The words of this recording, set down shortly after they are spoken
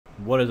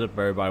What is up,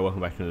 everybody? Welcome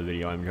back to the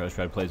video. I'm your host,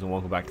 Fred Plays, and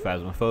welcome back to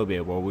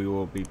Phasmophobia, where we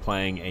will be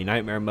playing a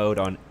nightmare mode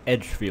on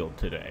Edgefield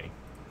today.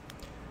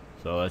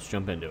 So let's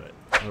jump into it.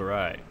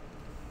 Alright.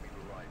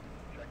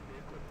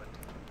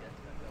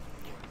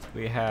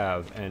 We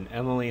have an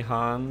Emily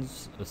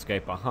Hans,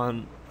 escape a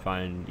hunt,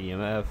 find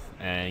EMF,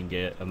 and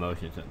get a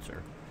motion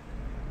sensor.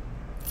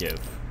 Give.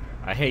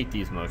 I hate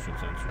these motion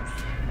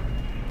sensors.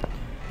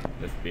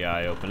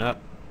 FBI, open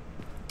up.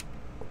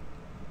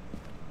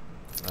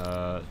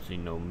 Let's see,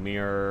 no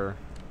mirror,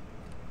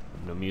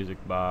 no music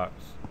box.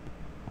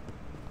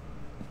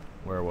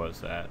 Where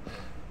was that?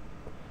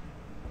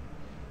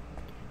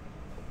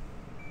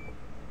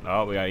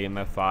 Oh, we got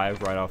EMF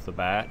 5 right off the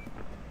bat.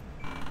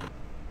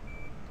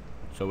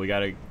 So we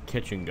got a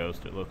kitchen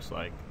ghost, it looks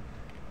like.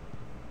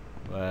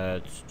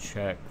 Let's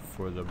check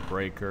for the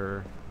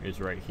breaker. Is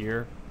right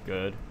here.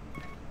 Good.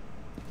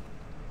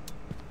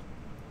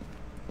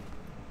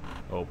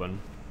 Open.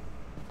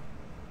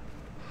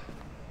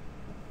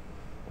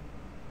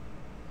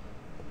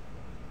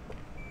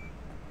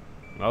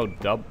 Oh,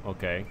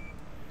 okay.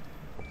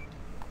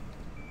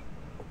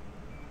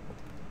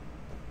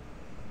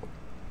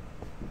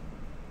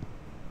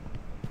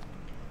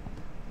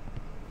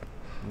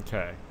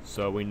 Okay,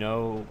 so we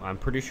know, I'm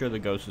pretty sure the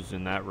ghost is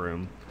in that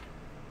room.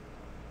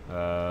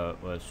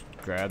 Let's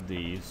grab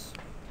these.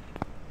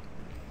 I'm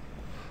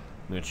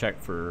gonna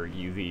check for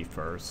UV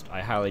first.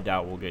 I highly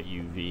doubt we'll get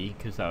UV,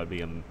 because that would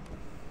be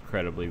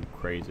incredibly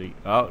crazy.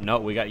 Oh, no,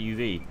 we got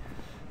UV.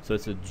 So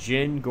it's a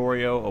Jin,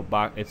 Goryo,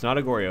 Obake. It's not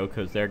a Goryo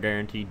because they're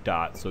guaranteed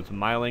dots. So it's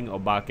Myling,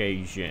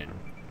 Obake, Jin.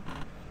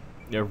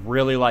 It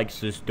really likes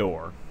this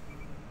door.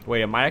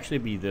 Wait, it might actually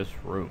be this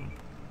room.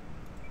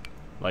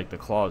 Like the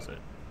closet.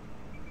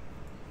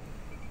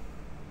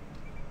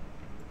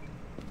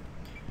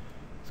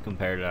 Let's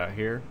compare it out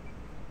here.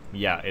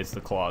 Yeah, it's the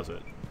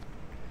closet.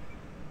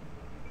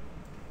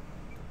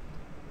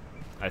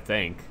 I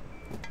think.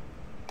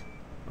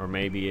 Or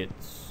maybe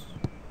it's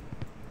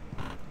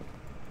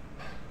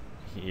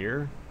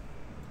here?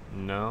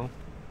 No.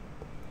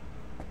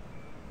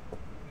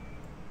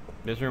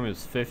 This room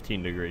is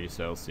 15 degrees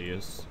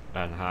Celsius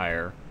and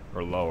higher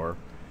or lower.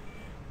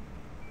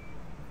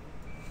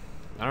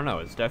 I don't know,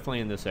 it's definitely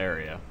in this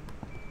area.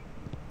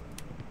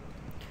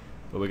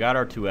 But we got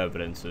our two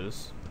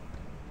evidences.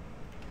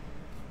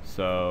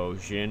 So,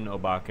 Jin,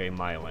 Obake,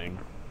 Myling.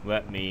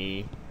 Let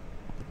me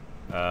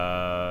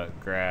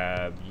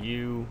grab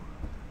you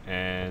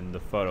and the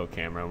photo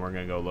camera, and we're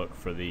gonna go look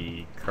for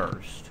the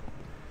cursed.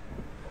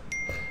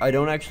 I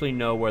don't actually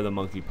know where the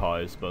monkey paw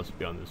is supposed to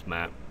be on this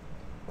map.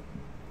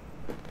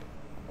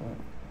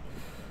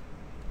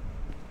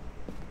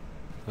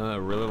 I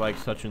really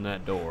like touching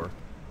that door.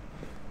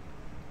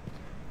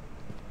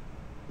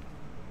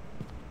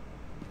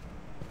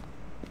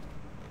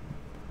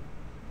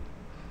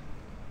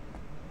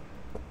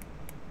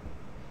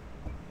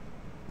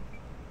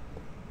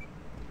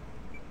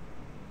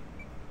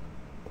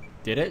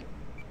 Did it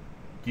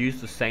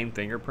use the same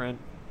fingerprint?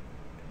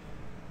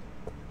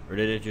 Or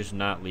did it just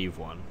not leave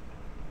one?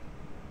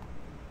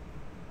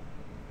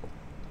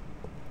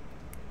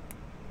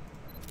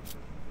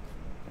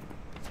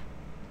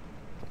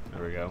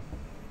 There we go.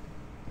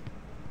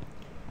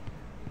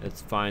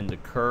 Let's find the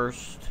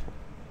cursed.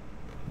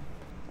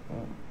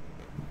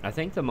 I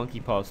think the monkey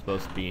paw is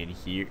supposed to be in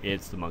here.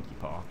 It's the monkey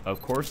paw.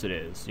 Of course it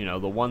is. You know,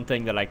 the one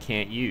thing that I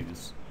can't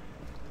use.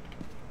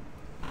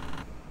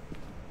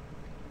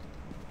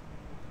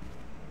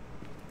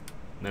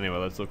 Anyway,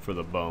 let's look for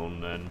the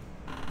bone then.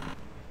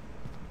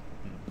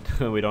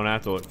 We don't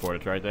have to look for it,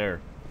 it's right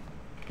there.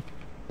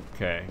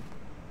 Okay.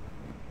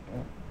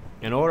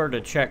 In order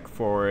to check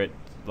for it,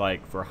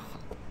 like for,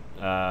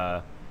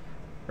 or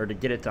to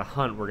get it to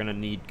hunt, we're gonna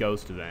need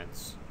ghost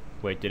events.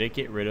 Wait, did it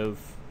get rid of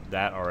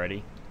that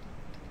already?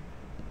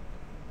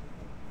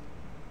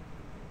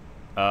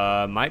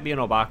 Might be an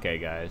Obake,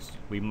 guys.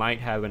 We might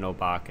have an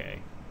Obake.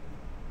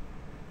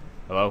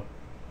 Hello?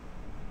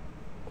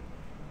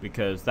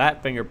 Because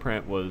that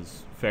fingerprint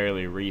was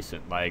fairly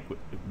recent, like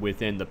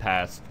within the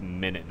past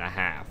minute and a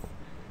half.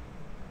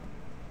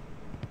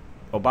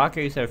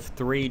 Obakes have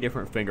 3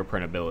 different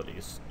fingerprint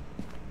abilities.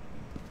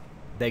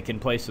 They can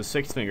place a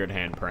 6-fingered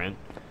handprint,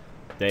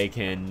 they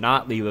can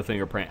not leave a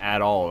fingerprint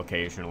at all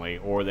occasionally,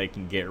 or they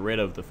can get rid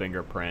of the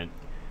fingerprint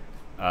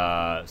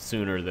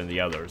sooner than the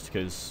others.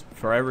 Because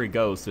for every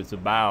ghost, it's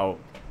about,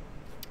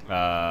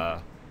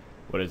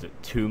 what is it,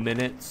 2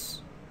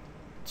 minutes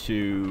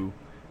to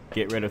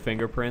get rid of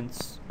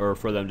fingerprints, or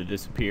for them to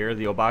disappear.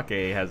 The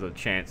Obake has a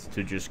chance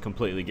to just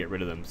completely get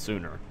rid of them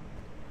sooner.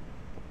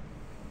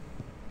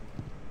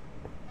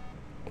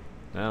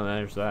 Well,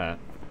 there's that.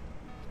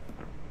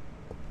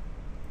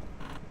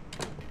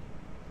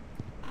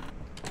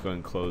 Let's go ahead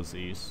and close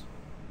these.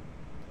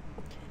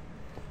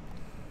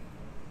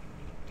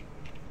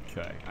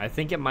 Okay, I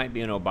think it might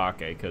be an Obake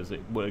because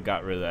it would have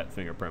got rid of that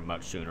fingerprint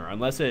much sooner.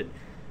 Unless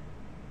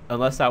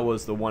that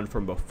was the one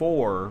from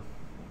before,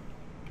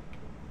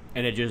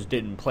 and it just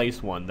didn't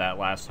place one that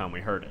last time we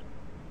heard it.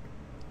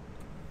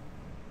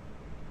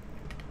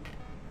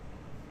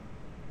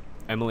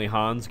 Emily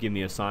Hans, give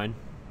me a sign.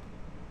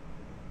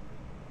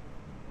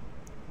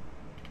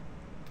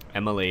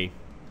 Emily.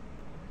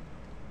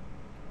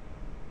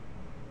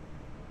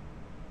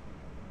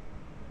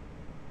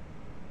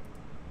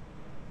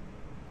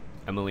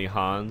 Emily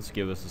Hans,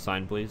 give us a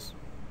sign, please.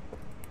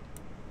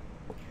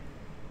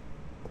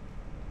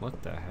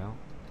 What the hell?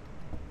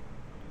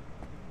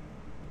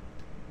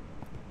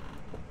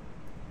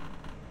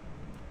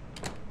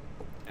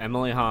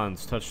 Emily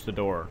Hans, touch the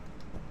door.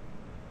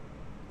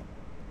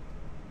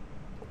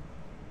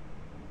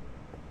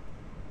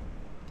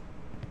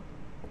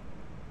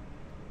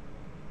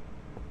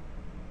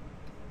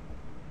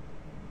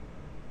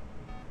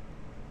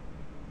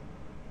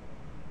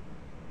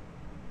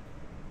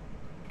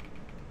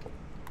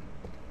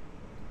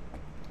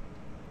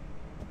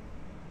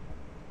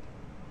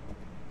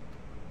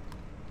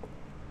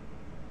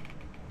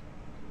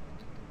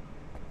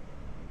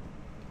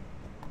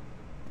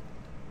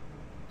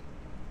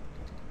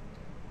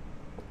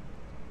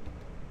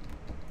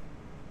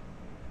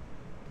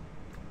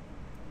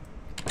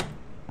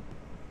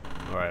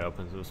 Alright,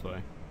 opens this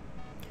way.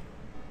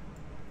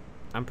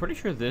 I'm pretty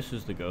sure this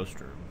is the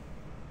ghost room.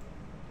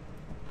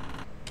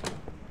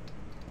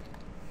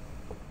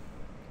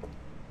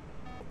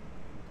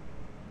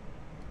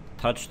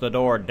 Touch the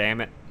door, damn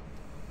it.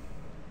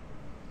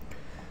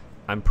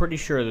 I'm pretty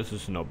sure this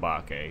is an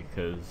Obake,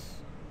 because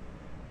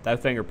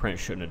that fingerprint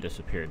shouldn't have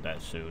disappeared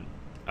that soon.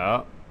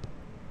 Oh.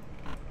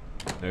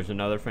 There's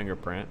another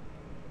fingerprint.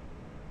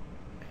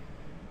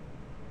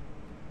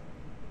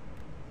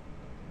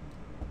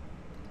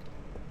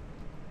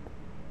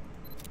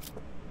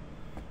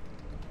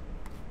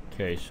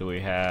 Okay, so we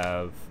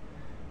have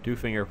 2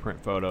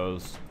 fingerprint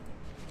photos.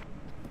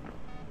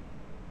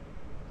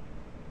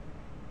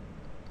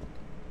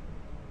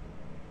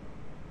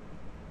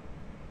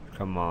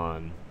 Come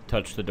on,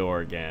 touch the door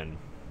again.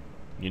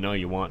 You know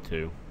you want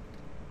to.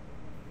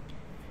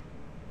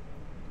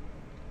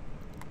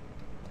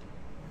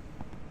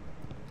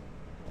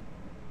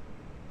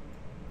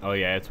 Oh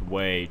yeah, it's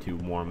way too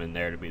warm in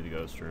there to be the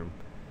ghost room.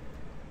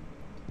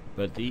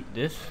 But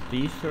these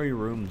 3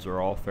 rooms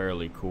are all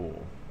fairly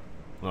cool.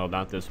 Well,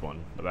 not this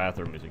one. The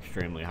bathroom is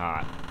extremely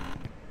hot.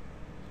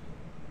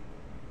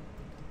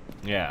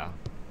 Yeah.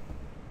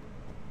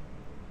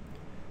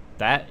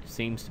 That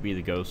seems to be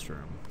the ghost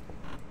room.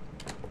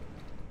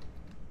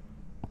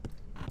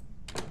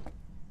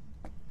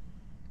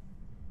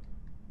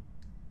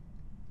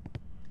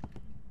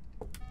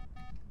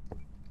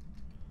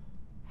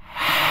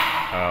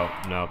 Oh,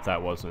 no,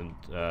 that wasn't,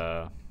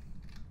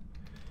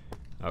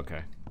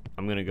 okay.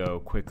 I'm gonna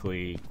go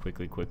quickly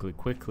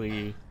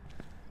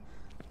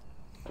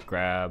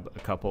grab a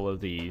couple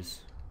of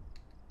these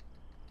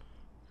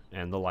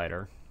and the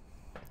lighter,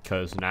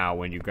 because now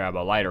when you grab a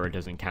lighter it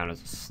doesn't count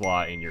as a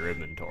slot in your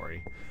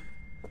inventory.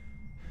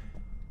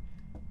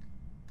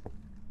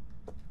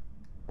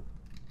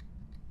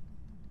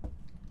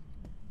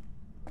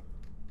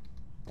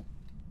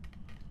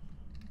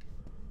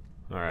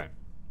 Alright,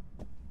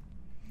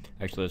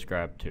 actually let's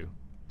grab 2.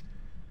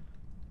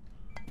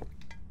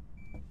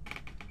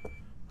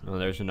 Oh,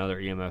 there's another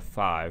EMF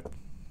 5.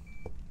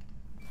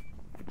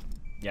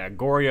 Yeah,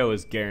 Goryo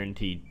is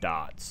guaranteed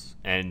dots,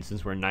 and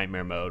since we're in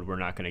nightmare mode, we're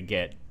not going to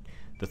get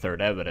the 3rd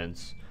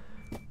evidence,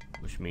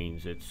 which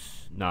means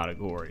it's not a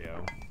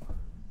Goryo.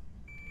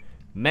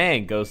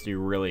 Man, Ghosty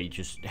really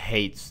just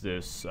hates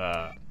this,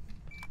 Alright.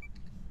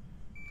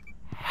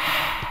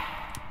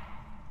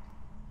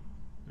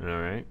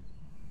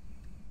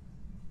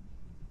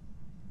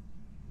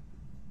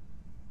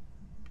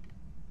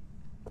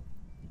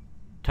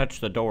 Touch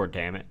the door,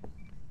 damn it.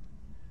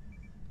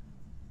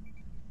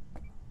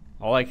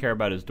 All I care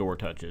about is door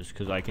touches,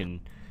 because I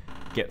can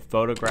get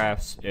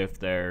photographs if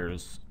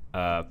there's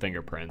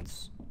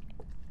fingerprints.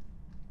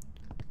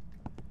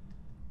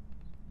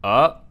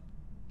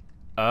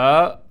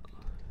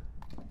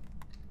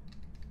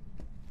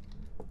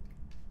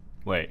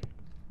 Wait.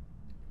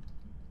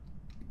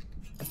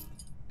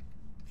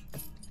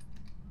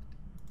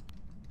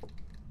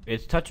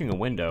 It's touching a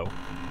window.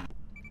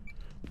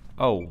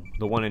 Oh,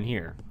 the one in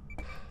here.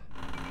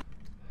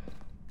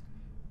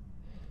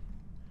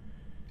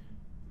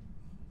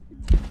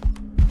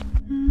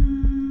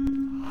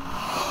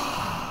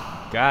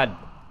 God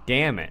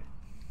damn it.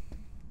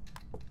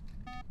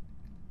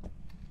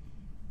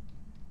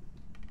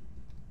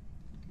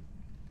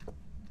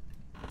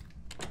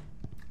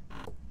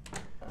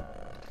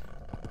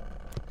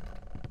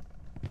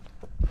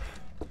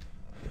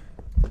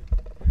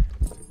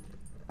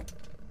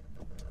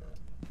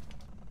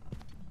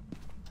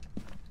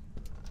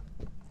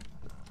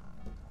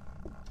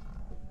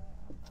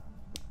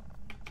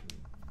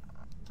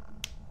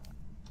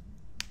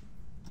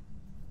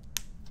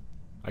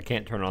 I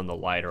can't turn on the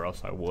light or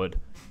else I would.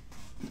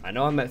 I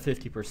know I'm at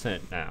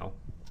 50% now.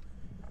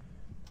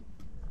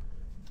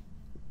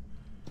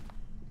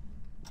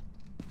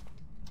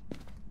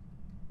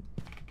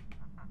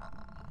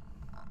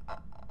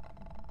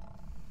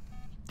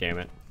 Damn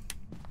it.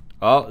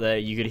 Oh,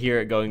 you could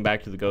hear it going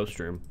back to the ghost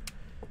room.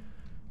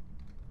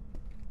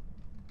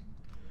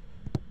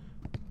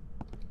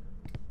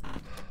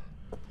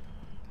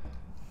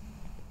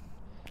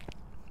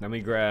 Let me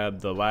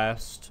grab the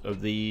last of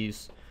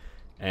these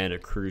and a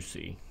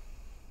cruci.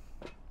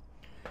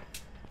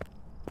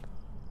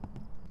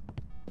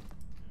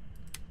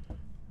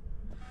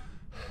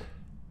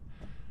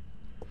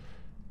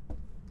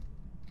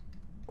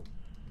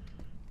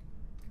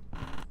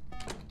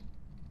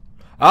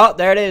 Oh,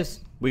 there it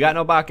is. We got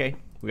no bake.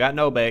 We got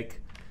no bake.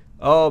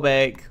 Oh,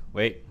 bake.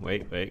 Wait.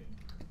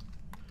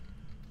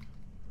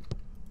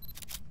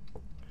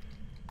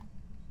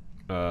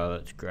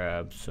 Let's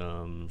grab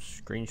some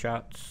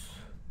screenshots.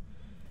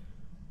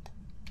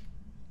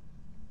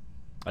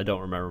 I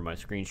don't remember my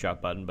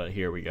screenshot button, but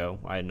here we go.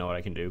 I know what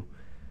I can do.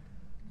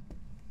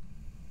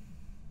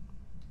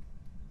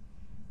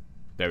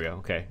 There we go.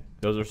 Okay.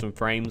 Those are some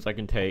frames I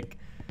can take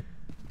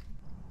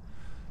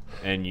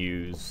and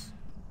use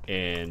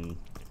in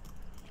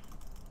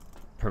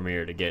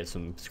Premiere to get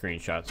some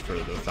screenshots for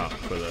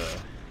the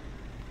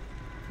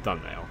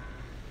thumbnail.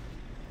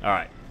 All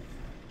right.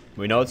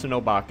 We know it's an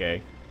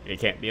obake. It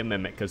can't be a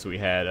mimic because we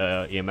had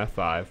EMF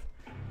 5.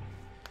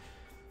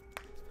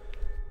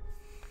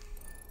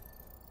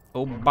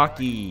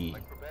 Obake.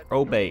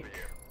 Obake.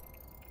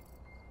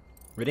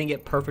 We didn't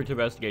get perfect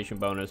investigation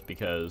bonus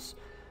because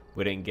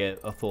we didn't get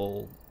a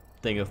full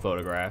thing of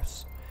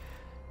photographs.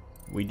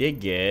 We did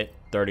get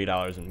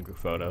 $30 in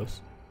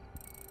photos.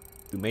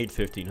 We made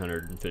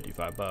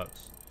 $1,555.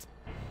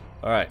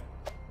 Alright.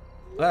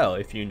 Well,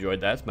 if you enjoyed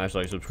that, smash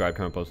like, subscribe,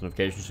 comment, post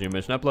notifications so you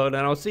miss an upload, and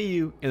I'll see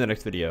you in the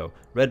next video.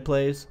 Red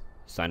Plays,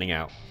 signing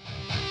out.